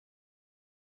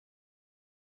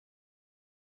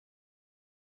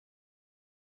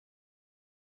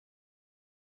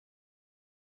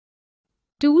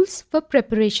Tools for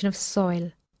preparation of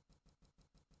soil.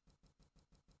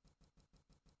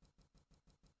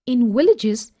 In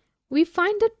villages, we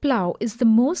find that plough is the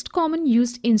most common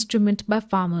used instrument by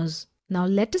farmers. Now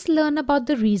let us learn about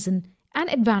the reason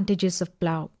and advantages of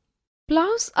plough.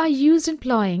 Ploughs are used in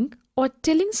ploughing or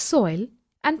tilling soil,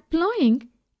 and ploughing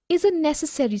is a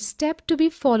necessary step to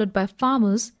be followed by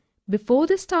farmers before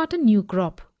they start a new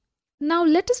crop. Now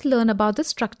let us learn about the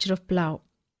structure of plough.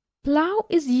 Plough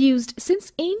is used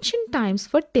since ancient times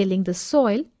for tilling the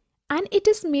soil, and it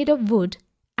is made of wood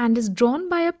and is drawn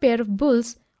by a pair of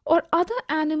bulls or other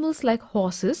animals like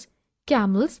horses,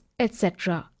 camels,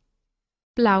 etc.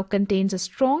 Plough contains a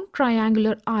strong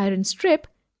triangular iron strip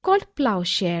called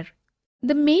ploughshare.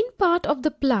 The main part of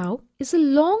the plough is a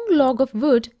long log of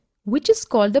wood which is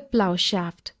called the plough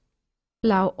shaft.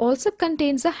 Plough also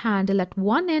contains a handle at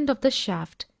one end of the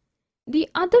shaft. The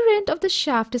other end of the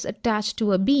shaft is attached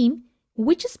to a beam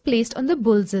which is placed on the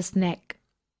bull's neck.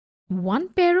 One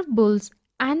pair of bulls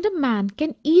and a man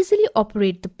can easily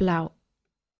operate the plough.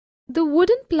 The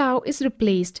wooden plough is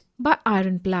replaced by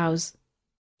iron ploughs.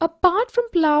 Apart from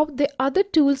plough, the other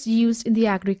tools used in the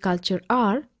agriculture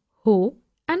are hoe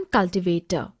and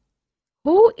cultivator.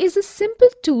 Hoe is a simple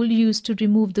tool used to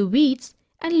remove the weeds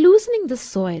and loosening the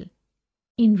soil.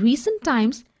 In recent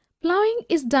times, ploughing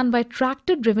is done by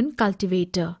tractor-driven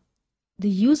cultivator. The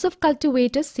use of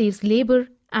cultivator saves labor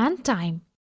and time.